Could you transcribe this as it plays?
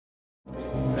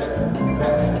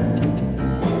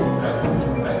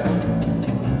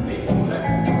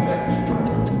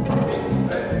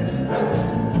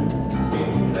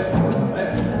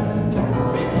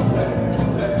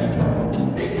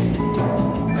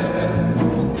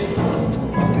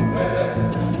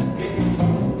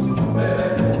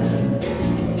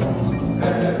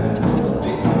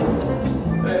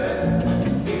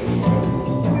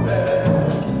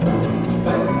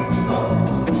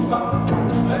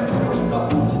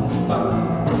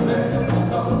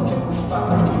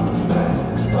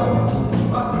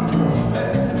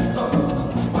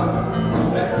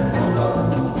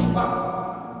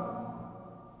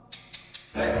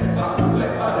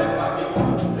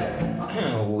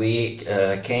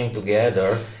Came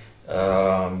together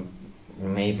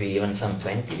maybe even some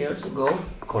 20 years ago,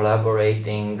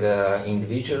 collaborating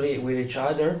individually with each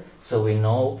other, so we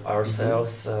know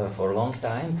ourselves for a long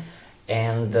time,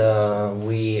 and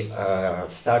we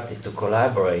started to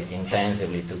collaborate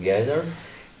intensively together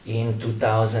in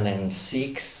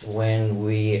 2006 when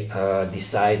we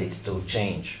decided to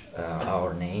change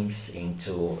our names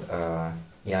into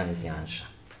Janez Janša.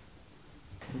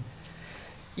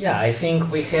 Yeah, I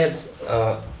think we had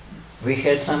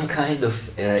some kind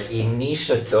of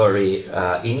initiation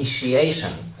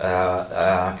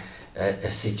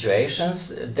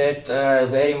situations that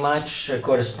very much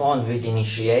correspond with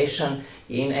initiation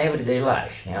in everyday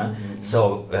life. Yeah, mm-hmm.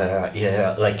 So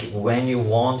yeah, like when you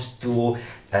want to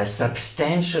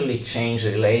substantially change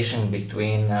the relation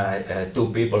between two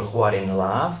people who are in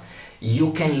love,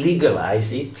 you can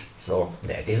legalize it. So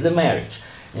that is the marriage.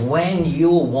 When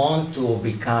you want to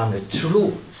become a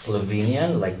true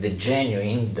Slovenian, like the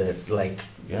genuine,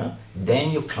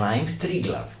 then you climb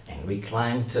Triglav. And we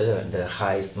climbed the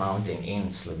highest mountain in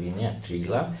Slovenia,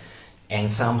 Triglav,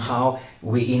 and somehow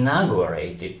we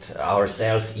inaugurated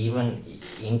ourselves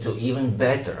into even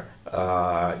better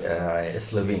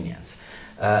Slovenians.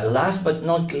 Last but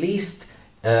not least,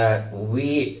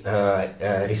 we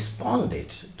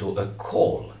responded to a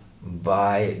call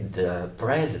by the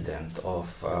president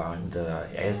of the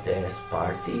SDS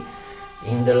party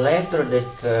in the letter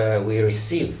that we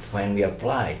received when we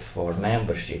applied for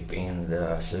membership in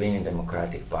the Slovenian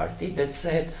Democratic Party, that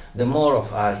said the more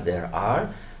of us there are,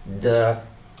 the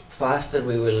faster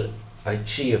we will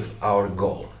achieve our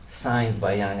goal, signed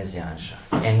by Janez Janša.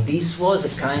 And this was a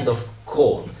kind of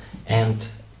call, and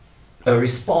a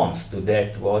response to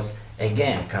that was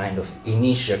again kind of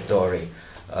initiatory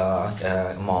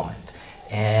moment.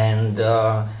 And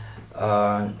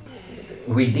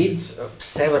we did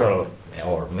several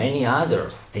or many other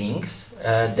things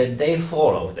that they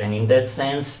followed, and in that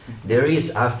sense there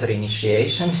is, after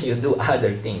initiation you do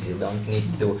other things. You don't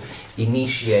need to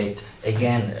initiate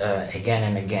again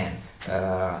and again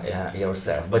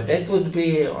yourself. But that would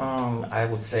be, I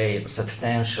would say,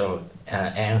 substantial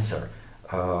answer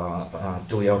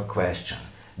to your question.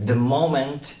 The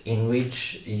moment in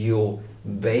which you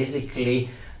basically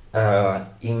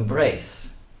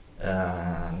embrace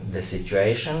the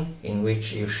situation in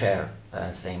which you share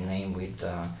same name with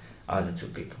other two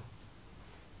people.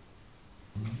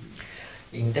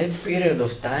 In that period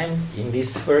of time, in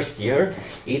this first year,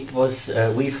 it was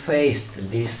we faced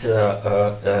this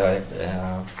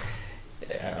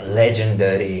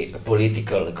legendary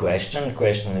political question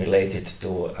related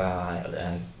to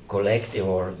collective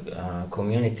or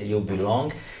community you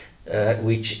belong,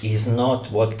 which is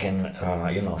not what can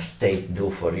state do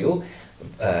for you.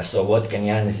 So what can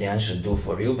Janez Janša do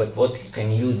for you, but what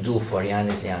can you do for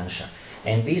Janez Janša?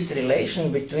 And this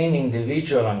relation between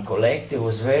individual and collective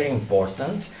was very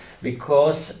important,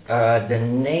 because the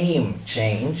name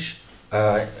change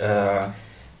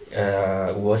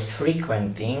was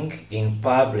frequenting in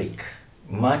public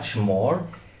much more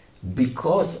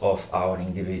because of our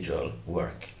individual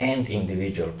work and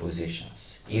individual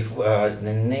positions. If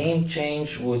the name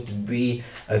change would be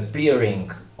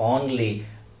appearing only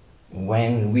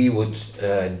when we would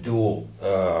do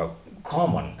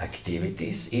common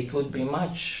activities, it would be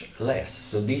much less.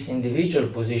 So this individual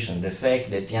position, the fact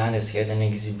that Janez had an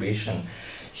exhibition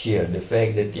here, the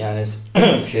fact that Janez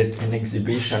had an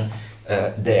exhibition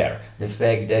there, the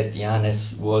fact that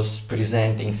Janez was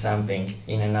presenting something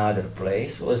in another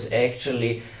place, was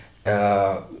actually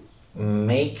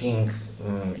making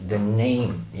the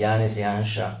name Janez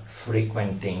Janša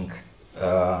frequenting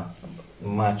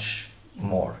much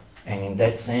more. And in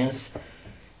that sense,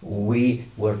 we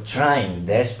were trying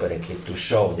desperately to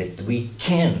show that we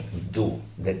can do,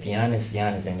 that Janez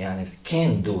and Janez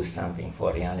can do something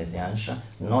for Janez Janša,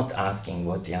 not asking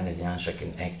what Janez Janša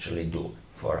can actually do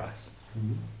for us.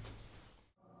 Mm-hmm.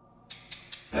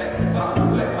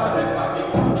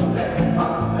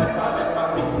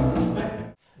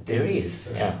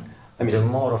 I mean, the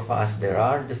more of us there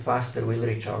are, the faster we'll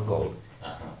reach our goal.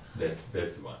 That's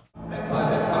the one.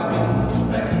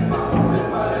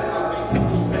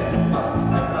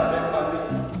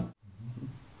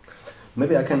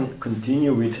 maybe I can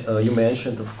continue with, you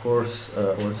mentioned, of course,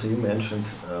 also you mentioned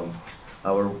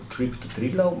our trip to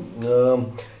Triglav.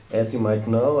 As you might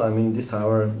know, I mean, this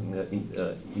our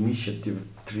initiative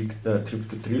trip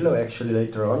to Triglav actually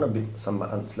later on, some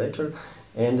months later,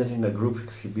 ended in a group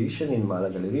exhibition in Mala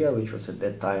Galleria, which was at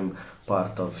that time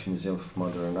part of Museum of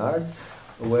Modern Art,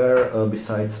 where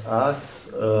besides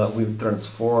us, we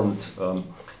transformed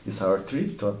this our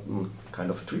trip to a kind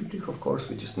of triptych, of course,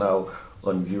 which is now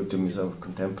on view to Museum of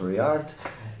Contemporary Art.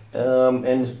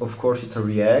 And of course, it's a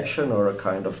reaction or a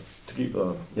kind of,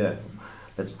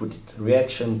 let's put it,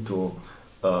 reaction to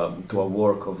a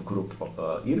work of group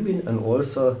Irvin, and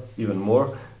also even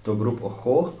more to a group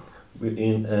Oho,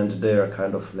 and their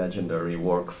kind of legendary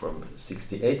work from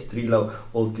 '68. Triglav,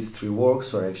 all these three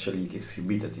works were actually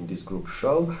exhibited in this group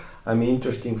show. I mean,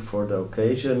 interesting for the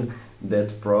occasion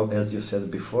that, as you said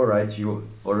before, right, you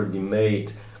already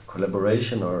made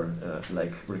collaboration or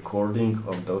like recording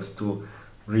of those two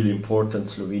really important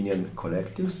Slovenian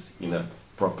collectives in a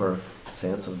proper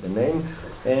sense of the name.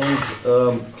 And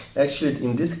actually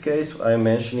in this case I'm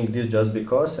mentioning this just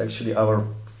because actually our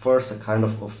first kind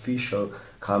of official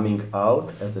coming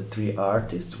out as the three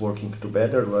artists working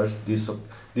together was this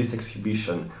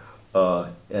exhibition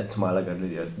at Mala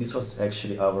Galleria. This was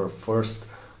actually our first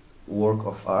work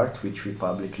of art which we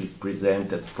publicly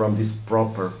presented from this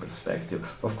proper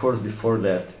perspective. Of course, before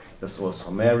that there's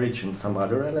also marriage and some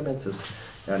other elements, as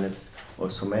Janez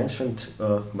also mentioned,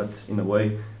 but in a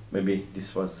way maybe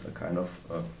this was a kind of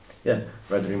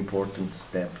rather important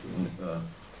step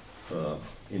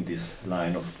in this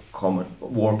line of common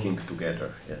working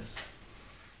together. Yes.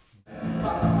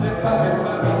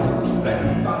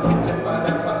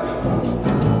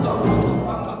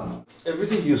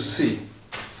 Everything you see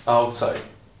outside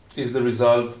is the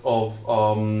result of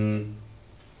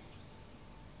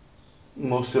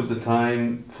most of the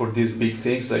time, for these big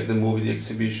things like the movie, the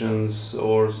exhibitions,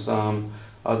 or some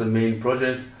other main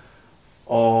project,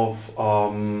 of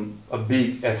a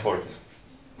big effort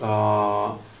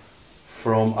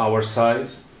from our side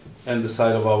and the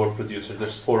side of our producer.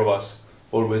 There's four of us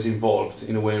always involved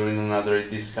in a way or in another in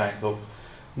this kind of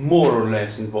more or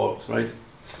less involved, right?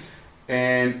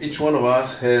 And each one of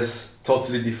us has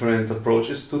totally different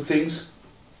approaches to things,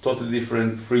 totally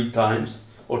different free times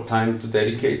or time to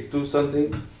dedicate to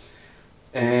something,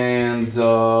 and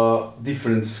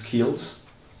different skills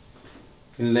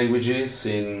in languages,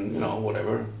 in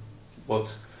whatever,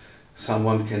 what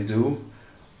someone can do.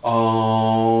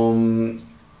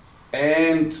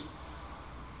 And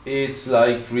it's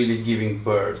like really giving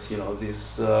birth,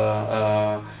 this to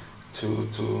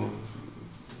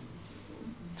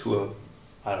a,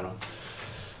 I don't know,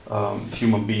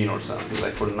 human being or something.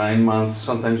 Like for 9 months,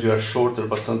 sometimes you are shorter,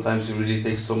 but sometimes it really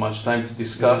takes so much time to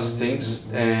discuss things,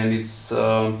 and it's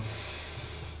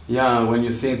when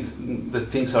you think that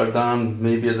things are done,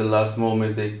 maybe at the last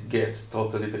moment they get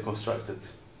totally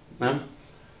deconstructed. Yeah?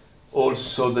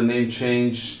 Also, the name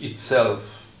change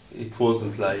itself, it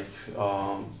wasn't like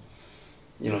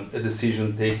a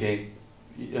decision taken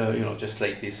just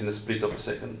like this in a split of a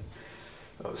second.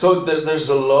 So there's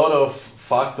a lot of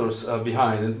factors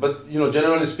behind it, but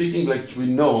generally speaking, like, we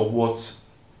know what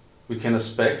we can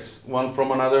expect one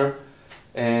from another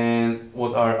and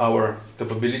what are our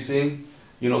capability.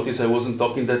 You notice I wasn't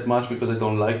talking that much because I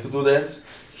don't like to do that.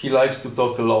 He likes to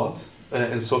talk a lot,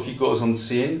 and so he goes on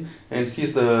scene, and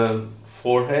he's the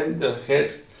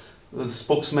head, the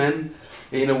spokesman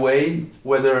in a way,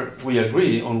 whether we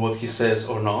agree on what he says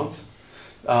or not.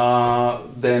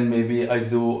 Then maybe I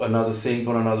do another thing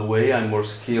on another way. I'm more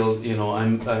skilled,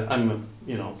 I'm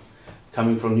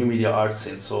coming from new media arts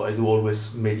scene, so I do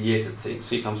always mediated things.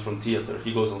 He comes from theater,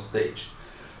 he goes on stage,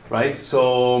 right?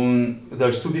 So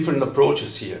there's two different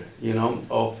approaches here,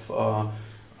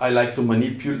 I like to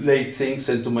manipulate things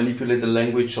and to manipulate the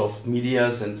language of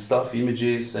medias and stuff,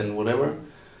 images and whatever.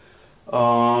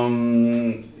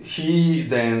 He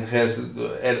then has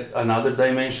another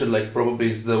dimension, like probably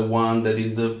is the one that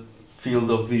in the field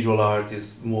of visual art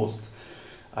is most,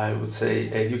 I would say,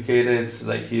 educated.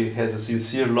 Like he has a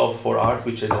sincere love for art,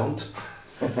 which I don't.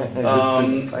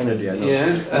 Finally, I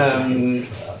know.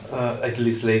 At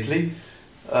least lately.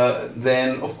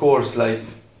 Then, of course, like,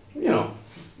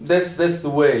 that's the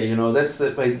way, that's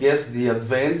I guess the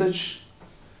advantage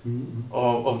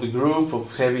of the group,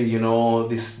 of having,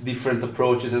 these different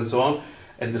approaches and so on.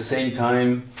 At the same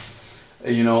time,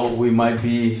 we might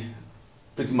be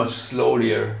pretty much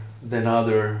slower than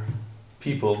other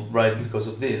people write because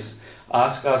of this.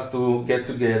 Ask us to get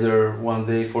together one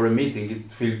day for a meeting.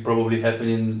 It will probably happen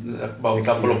in about a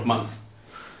couple of months.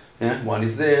 Yeah, one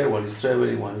is there, one is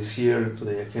traveling, one is here.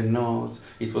 Today I cannot.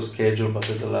 It was scheduled, but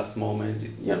at the last moment,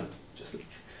 just like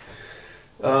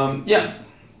yeah,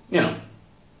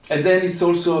 And then it's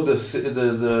also the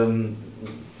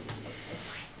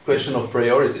question of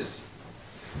priorities.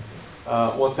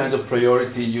 What kind of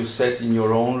priority you set in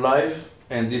your own life,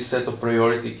 and this set of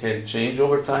priority can change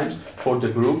over time for the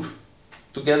group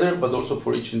together, but also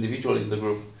for each individual in the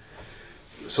group.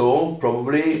 So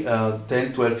probably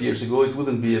 10, 12 years ago, it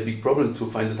wouldn't be a big problem to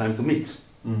find the time to meet.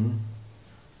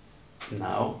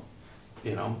 Now,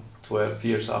 12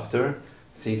 years after,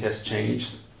 things has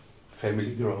changed,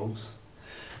 family grows,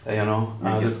 we get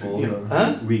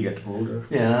older. We get older.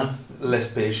 Yeah,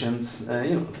 less patience,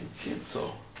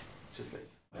 so just like.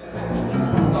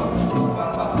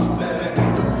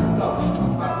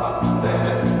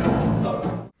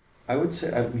 I would say,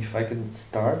 if I can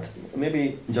start,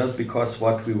 maybe just because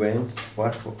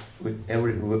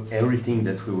everything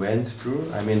that we went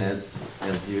through. I mean, it's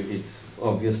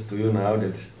obvious to you now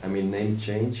that name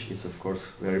change is of course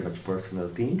very much personal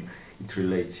thing. It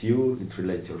relates you, it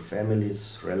relates your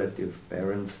families, relatives,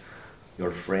 parents,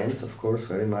 your friends, of course,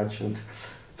 very much. And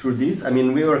through this,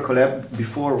 we were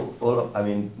before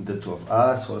the two of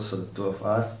us, also the two of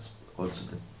us, also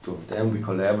the two of them, we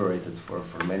collaborated for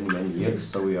many, many years,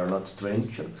 so we are not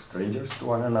strangers to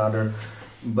one another.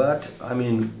 But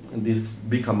this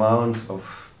big amount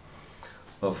of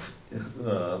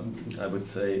I would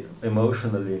say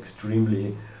emotionally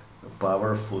extremely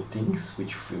powerful things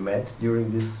which we met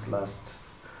during this last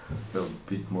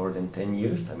bit more than 10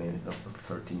 years,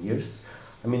 13 years.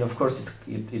 Of course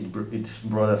it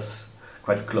brought us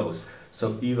quite close.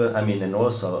 So even, and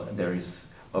also there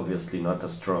is obviously not a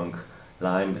strong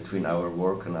line between our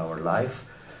work and our life,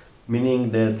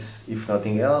 meaning that if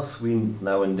nothing else, we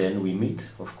now and then we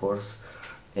meet, of course.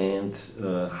 And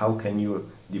how can you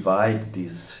divide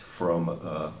this from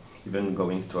even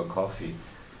going to a coffee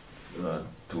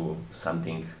to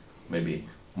something maybe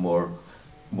more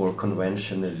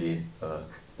conventionally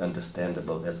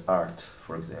understandable as art,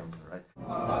 for example, right?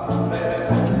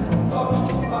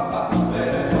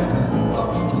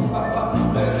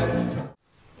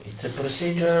 It's a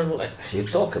procedure, like you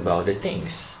talk about the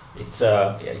things.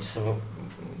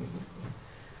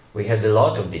 We had a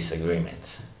lot of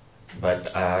disagreements, but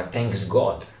thanks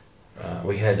God,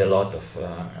 we had a lot of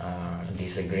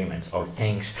disagreements, or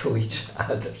thanks to each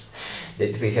other,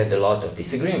 that we had a lot of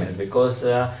disagreements, because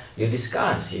you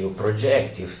discuss, you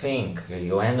project, you think,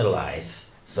 you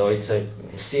analyze. So it's a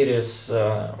serious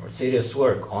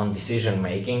work on decision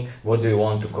making. What do you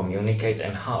want to communicate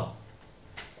and how?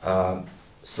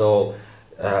 So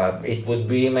it would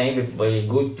be maybe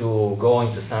good to go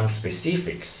into some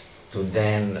specifics to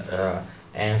then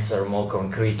answer more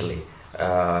concretely.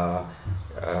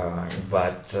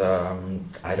 But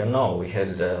I don't know, we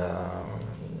had,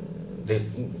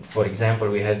 for example,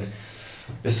 we had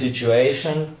the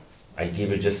situation, I give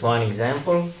you just one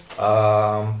example,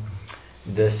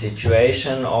 the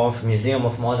situation of Museum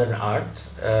of Modern Art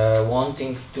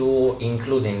wanting to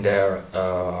include in their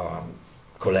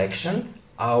collection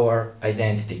our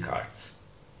identity cards.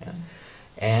 Yeah?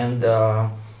 And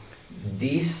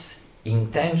this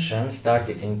intention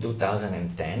started in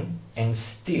 2010 and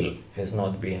still has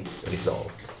not been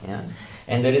resolved. Yeah?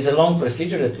 And there is a long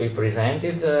procedure that we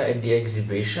presented at the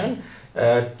exhibition.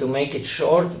 To make it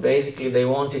short, basically they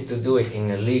wanted to do it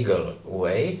in a legal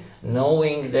way,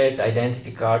 knowing that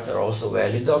identity cards are also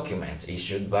valid documents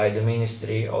issued by the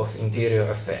Ministry of Interior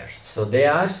Affairs. So they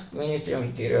asked Ministry of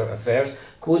Interior Affairs,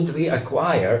 could we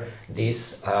acquire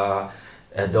these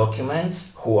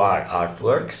documents, who are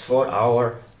artworks, for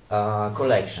our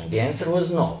collection? The answer was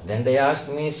no. Then they asked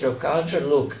Ministry of Culture,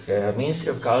 look, Ministry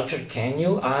of Culture, can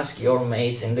you ask your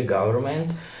mates in the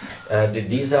government that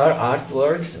these are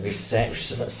artworks, we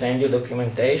send you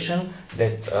documentation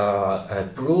that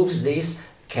proves this,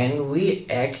 can we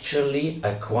actually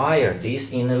acquire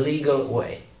this in a legal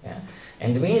way? Yeah?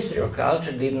 And the Ministry of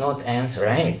Culture did not answer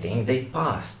anything. They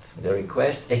passed the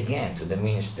request again to the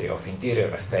Ministry of Interior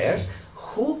Affairs,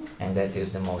 who, and that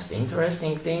is the most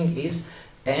interesting thing, is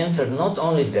answered not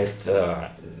only that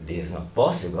this is not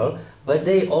possible, but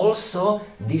they also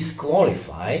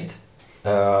disqualified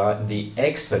the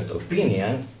expert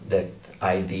opinion that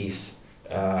IDs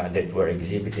that were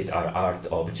exhibited are art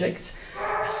objects,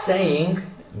 saying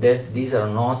that these are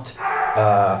not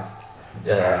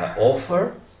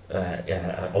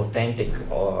authentic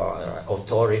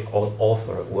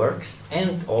author works,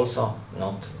 and also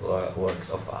not works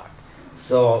of art.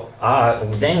 So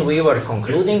then we were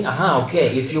concluding,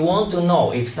 okay, if you want to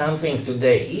know if something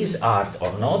today is art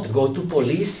or not, go to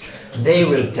police, they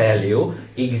will tell you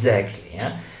exactly.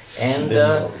 Yeah? And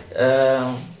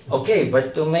okay,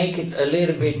 but to make it a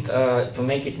little bit, to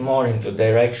make it more into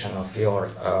direction of your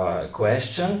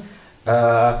question,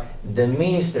 the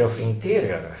Ministry of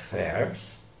Interior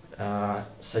Affairs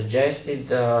suggested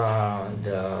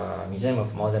the Museum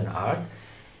of Modern Art,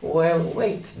 well,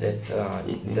 wait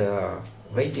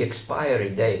the expiry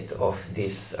date of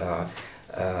these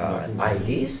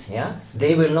IDs, yeah,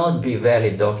 they will not be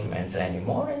valid documents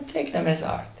anymore, and take them as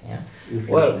art. Yeah.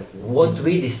 Well, what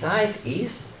we decide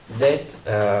is that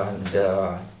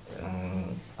the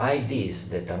IDs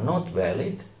that are not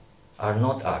valid are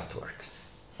not artworks.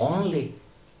 Only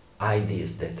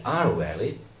IDs that are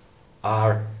valid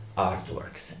are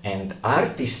artworks, and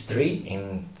artistry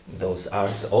in those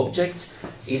art objects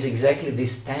is exactly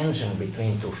this tension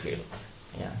between two fields.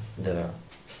 Yeah, the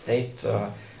state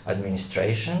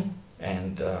administration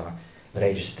and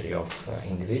registry of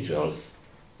individuals,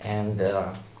 and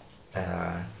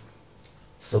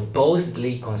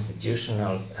supposedly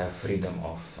constitutional freedom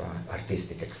of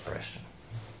artistic expression.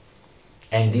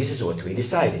 And this is what we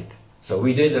decided. So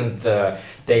we didn't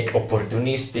take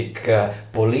opportunistic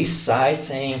police side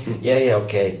saying, yeah,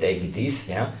 okay, take this,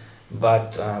 yeah.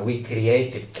 But we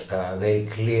created a very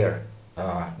clear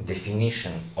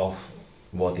definition of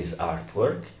what is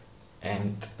artwork,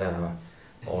 and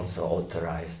also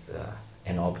authorized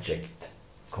an object,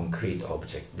 concrete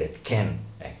object, that can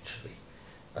actually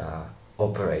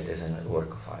operate as a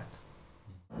work of art.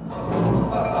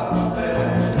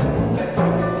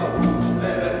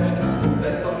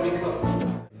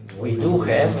 We do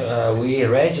have, we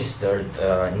registered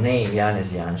name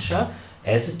Janez Janša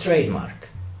as a trademark,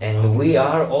 and we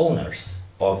are owners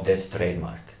of that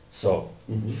trademark. So,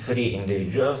 three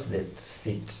individuals that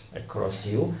sit across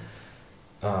you,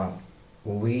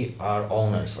 we are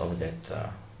owners of that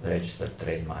registered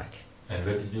trademark. And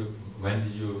when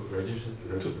did you register?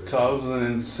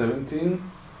 2017,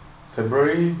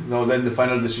 February. No, then the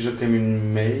final decision came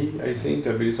in May, I think,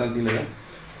 I believe, something like that.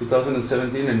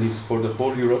 2017, and it's for the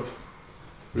whole Europe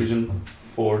region,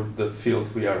 for the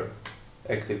field we are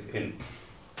active in.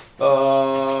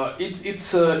 The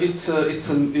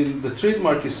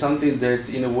trademark is something that,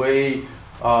 in a way,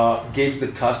 gives the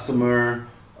customer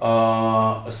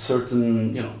a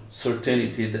certain,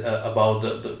 certainty about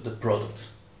the product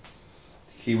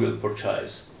he will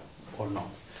purchase or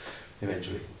not,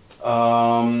 eventually.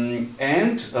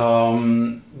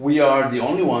 We are the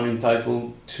only one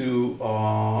entitled to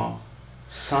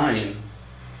sign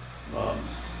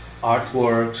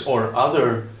artworks or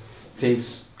other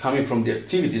things coming from the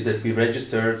activities that we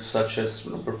registered, such as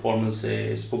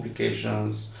performances,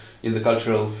 publications in the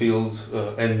cultural field,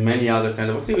 and many other kind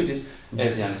of activities,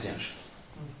 as Janez Janša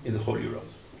in the whole Europe.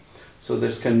 So there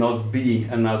cannot be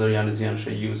another Janez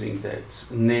Janša using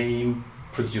that name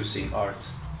producing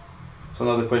art. So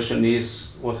now the question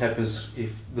is, what happens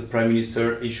if the Prime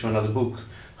Minister issue another book?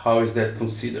 How is that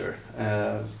considered?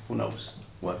 Who knows?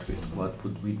 What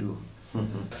would we do?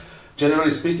 Generally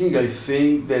speaking, I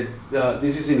think that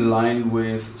this is in line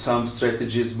with some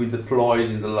strategies we deployed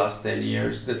in the last 10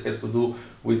 years that has to do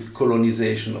with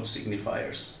colonization of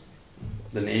signifiers.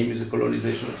 The name is a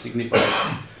colonization of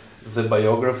signifiers. The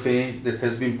biography that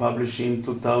has been published in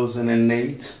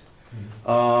 2008,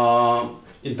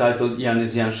 entitled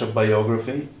Janez Janša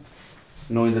Biography,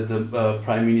 knowing that the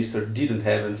Prime Minister didn't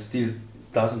have and still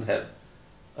doesn't have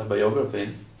a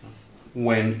biography,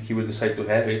 when he will decide to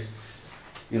have it,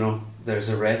 there's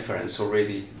a reference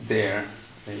already there,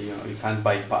 and you can't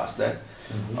bypass that.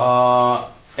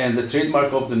 And the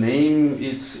trademark of the name,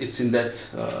 it's in that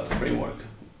framework,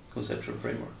 conceptual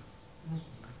framework.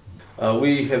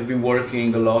 We have been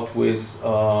working a lot with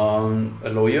a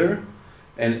lawyer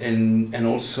and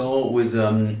also with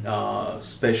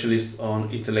specialists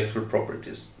on intellectual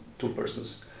properties, 2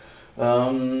 persons.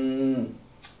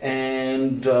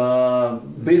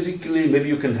 Basically, maybe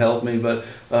you can help me, but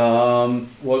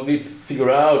what we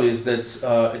figure out is that,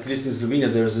 at least in Slovenia,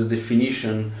 there's a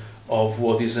definition of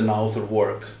what is an author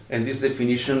work. And this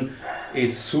definition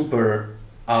is super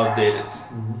outdated,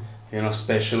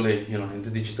 especially, in the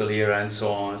digital era and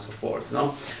so on and so forth.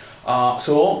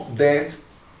 So that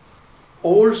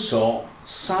also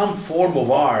some form of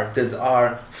art that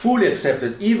are fully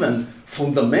accepted, even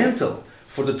fundamental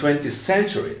for the 20th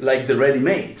century, like the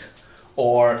ready-made,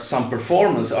 or some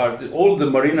performance art, all the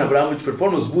Marina Abramović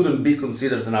performance wouldn't be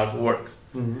considered an artwork.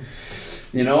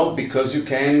 Because you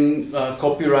can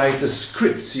copyright a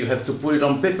script, you have to put it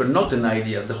on paper, not an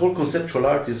idea. The whole conceptual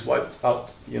art is wiped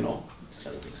out, these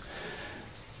kind of things.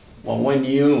 when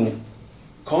you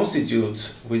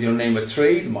constitute with your name a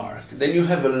trademark, then you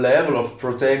have a level of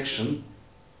protection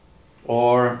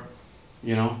or,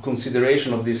 you know,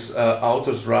 consideration of this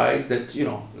author's right that, you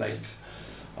know, like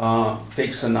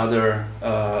takes another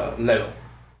level.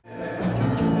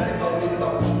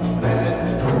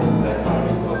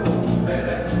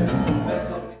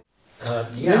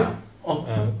 Yeah.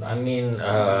 I mean,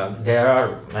 there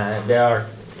are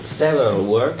several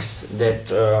works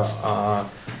that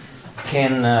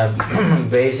can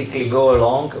basically go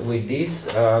along with this.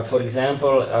 For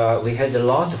example, we had a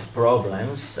lot of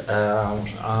problems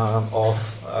of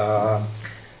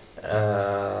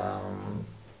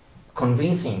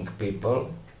convincing people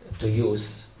to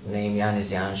use name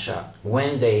Janez Janša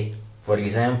when they, for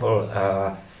example,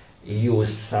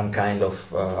 use some kind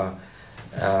of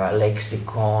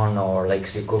lexicon or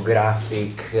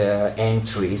lexicographic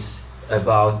entries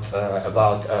about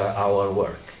our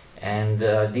work, and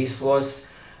this was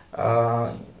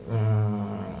a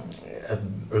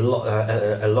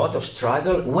lot of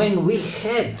struggle when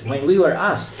we were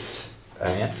asked.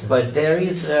 But there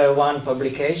is one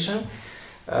publication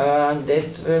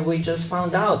that we just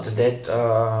found out that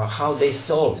how they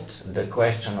solved the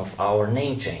question of our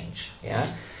name change. Yeah.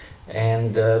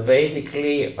 And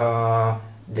basically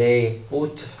they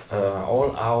put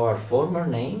all our former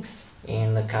names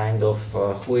in a kind of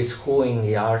who is who in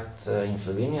the art in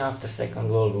Slovenia after Second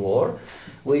World War,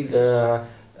 with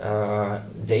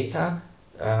data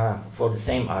for the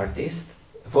same artist,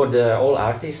 for all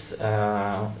artists,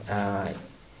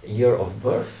 year of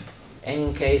birth, and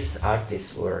in case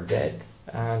artists were dead,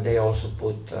 they also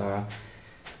put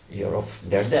year of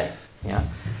their death. Yeah.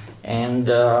 And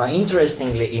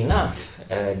interestingly enough,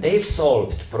 they've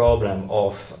solved problem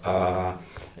of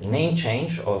name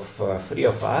change of three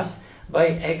of us by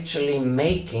actually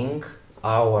making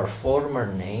our former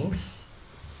names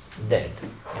dead.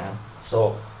 Yeah?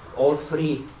 So all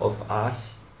three of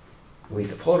us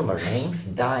with former names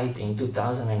died in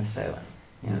 2007.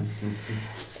 Yeah?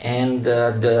 And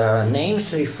the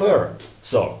names refer,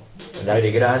 so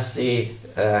Davide Grassi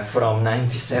from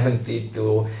 1970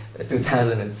 to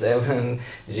 2007,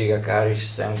 Žiga Kariš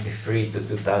 73 to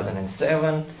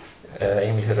 2007,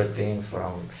 Emil Hrvatin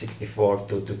from 64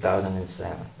 to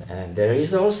 2007. And there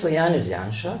is also Janez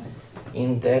Janša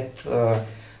in that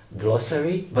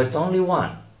glossary, but only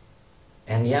one.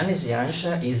 And Janez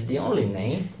Janša is the only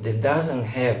name that doesn't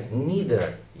have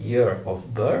neither year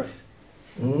of birth,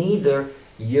 neither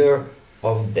year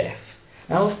of death.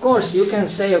 Now, of course, you can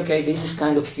say, okay, this is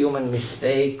kind of human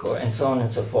mistake, and so on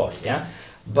and so forth, yeah?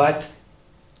 But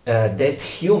that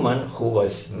human who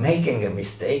was making a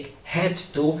mistake had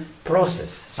to process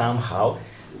somehow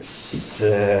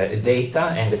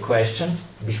data and the question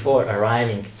before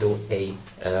arriving to a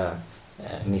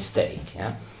mistake,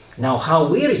 yeah? Now, how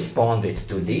we responded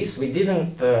to this, we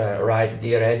didn't write,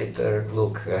 dear editor,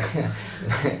 look,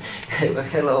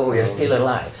 hello, we are still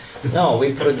alive. No,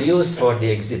 we produced for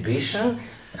the exhibition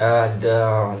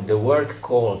the work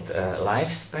called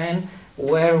Lifespan,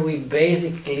 where we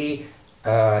basically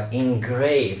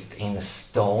engraved in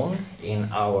stone, in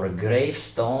our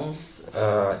gravestones,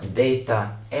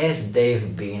 data as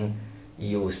they've been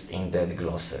used in that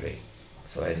glossary.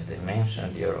 So as they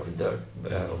mentioned, year of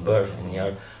birth and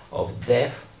year of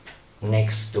death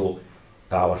next to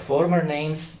our former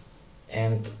names,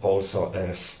 and also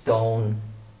a stone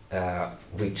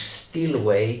which still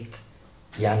wait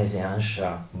Janez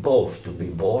Janša both to be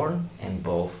born and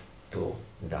both to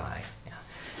die. Yeah.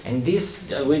 And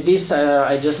this, with this,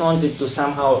 I just wanted to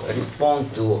somehow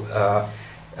respond to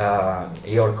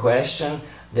your question,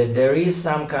 that there is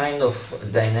some kind of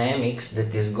dynamics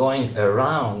that is going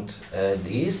around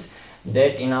this,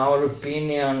 that in our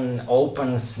opinion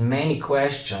opens many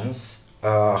questions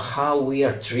how we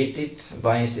are treated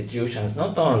by institutions,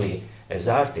 not only as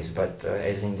artists but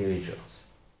as individuals.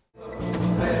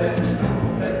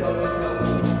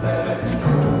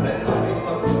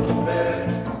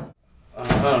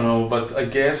 I don't know, but I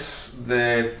guess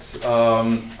that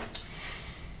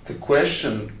the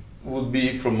question would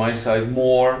be, from my side,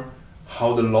 more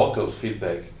how the local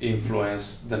feedback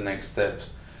influenced the next step.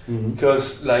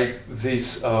 Because like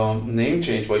this name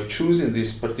change, by choosing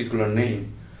this particular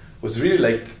name, was really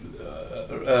like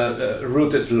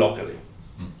rooted locally,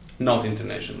 not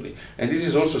internationally. And this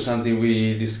is also something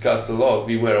we discussed a lot.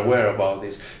 We were aware about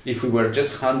this. If we were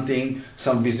just hunting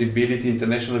some visibility,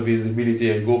 international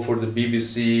visibility, and go for the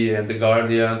BBC and the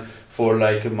Guardian for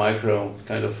like a micro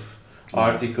kind of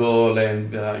article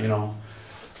and you know,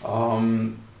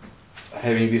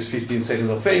 having this 15 seconds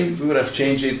of fame, we would have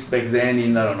changed it back then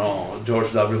in, I don't know,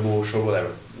 George W. Bush or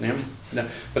whatever. Yeah? No,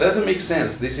 but doesn't make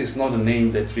sense. This is not a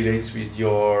name that relates with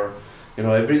your,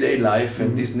 everyday life,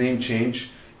 and this name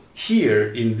change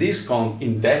here in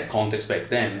that context back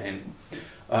then, and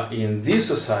in this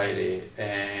society,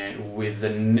 and with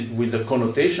the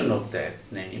connotation of that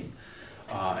name,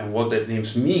 and what that name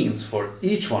means for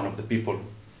each one of the people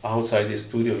outside the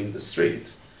studio in the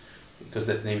street, because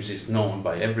that name is known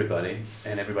by everybody,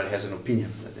 and everybody has an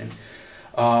opinion on that name.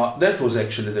 That was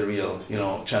actually the real,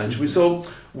 challenge.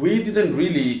 We didn't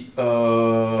really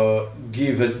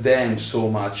give a damn so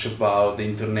much about the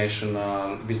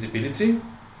international visibility.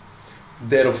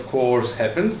 That of course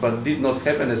happened, but did not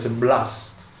happen as a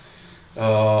blast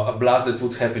that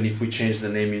would happen if we changed the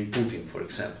name in Putin, for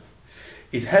example.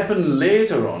 It happened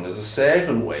later on as a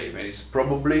second wave, and it's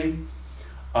probably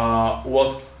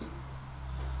what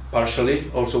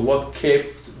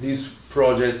kept this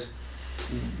project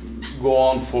go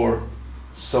on for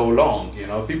so long.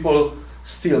 People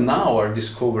still now are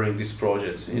discovering this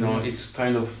project. It's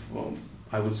kind of,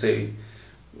 I would say,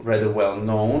 rather well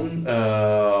known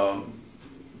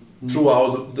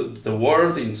throughout the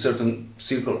world in certain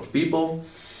circle of people.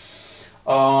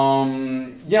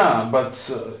 But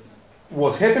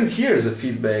what happened here is a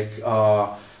feedback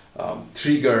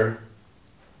trigger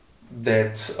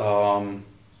that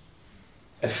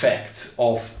effect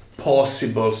of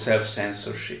possible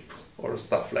self-censorship or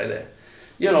stuff like that.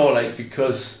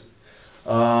 Because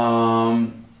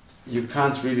you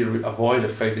can't really avoid the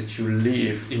fact that you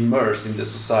live immersed in the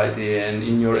society, and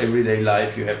in your everyday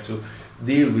life you have to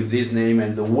deal with this name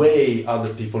and the way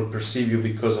other people perceive you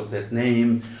because of that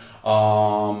name,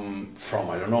 from,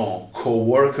 I don't know,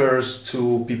 co-workers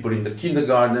to people in the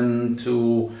kindergarten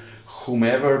to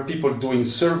whomever, people doing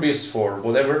service for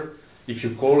whatever. If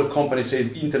you call a company, say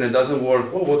internet doesn't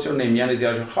work, oh, what's your name? Janez,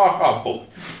 Janša, ha, boom.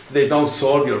 They don't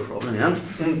solve your problem, yeah?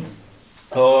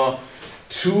 Of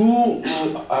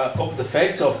the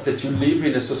fact of that you live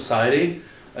in a society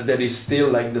that is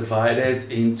still divided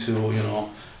into,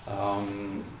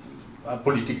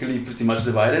 politically pretty much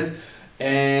divided,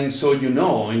 and so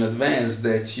in advance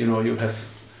that you have,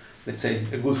 let's say,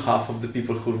 a good half of the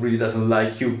people who really doesn't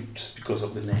like you just because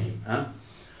of the name, huh?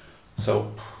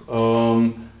 So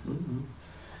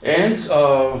and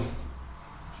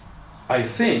I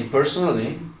think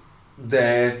personally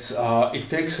that it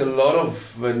takes a lot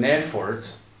of an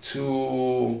effort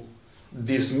to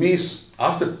dismiss,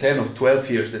 after 10 or 12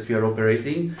 years that we are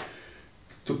operating,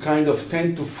 to kind of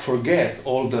tend to forget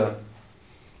all the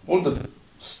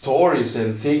stories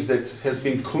and things that has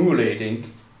been accumulating,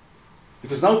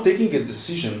 because now taking a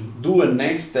decision, do a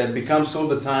next step, becomes all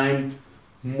the time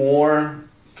more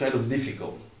kind of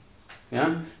difficult,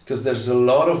 yeah, because there's a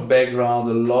lot of background,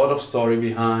 a lot of story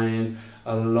behind,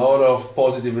 a lot of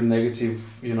positive and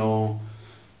negative,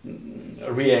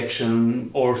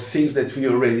 reaction, or things that we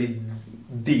already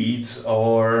did,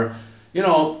 or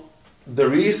the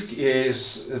risk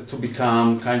is to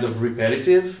become kind of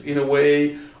repetitive in a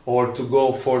way, or to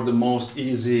go for the most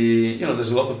easy,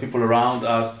 there's a lot of people around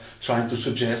us trying to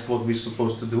suggest what we're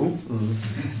supposed to do.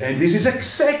 And this is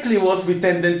exactly what we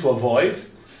tend to avoid.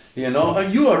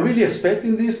 You are really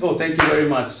expecting this? Oh, thank you very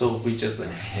much. So we just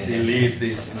delete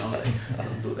this,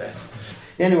 don't do that.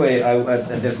 Anyway,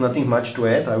 there's nothing much to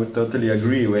add. I would totally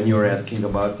agree. When you're asking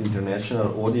about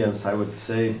international audience, I would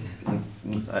say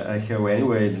I have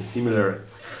anyway the similar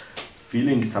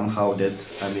feeling somehow that,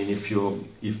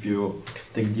 if you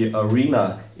take the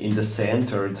arena in the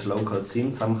center, it's local scene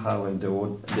somehow, and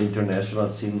the international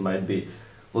scene might be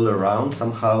all around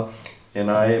somehow. And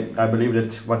I believe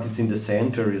that what is in the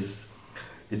center it's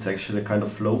actually kind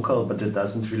of local, but it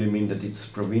doesn't really mean that it's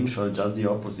provincial, just the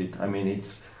opposite.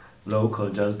 It's local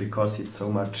just because it's so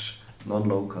much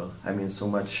non-local. So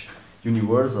much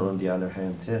universal on the other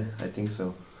hand. Yeah, I think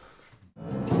so.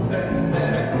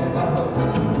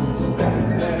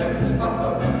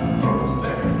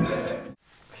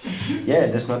 Yeah,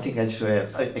 there's nothing actually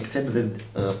except that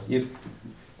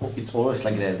it's always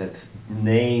like that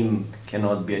name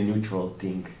cannot be a neutral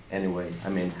thing anyway.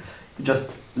 You just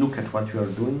look at what you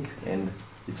are doing and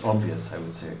it's obvious, I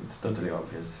would say. It's totally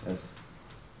obvious, yes.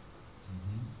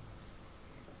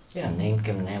 Yeah, name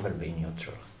can never be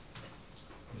neutral.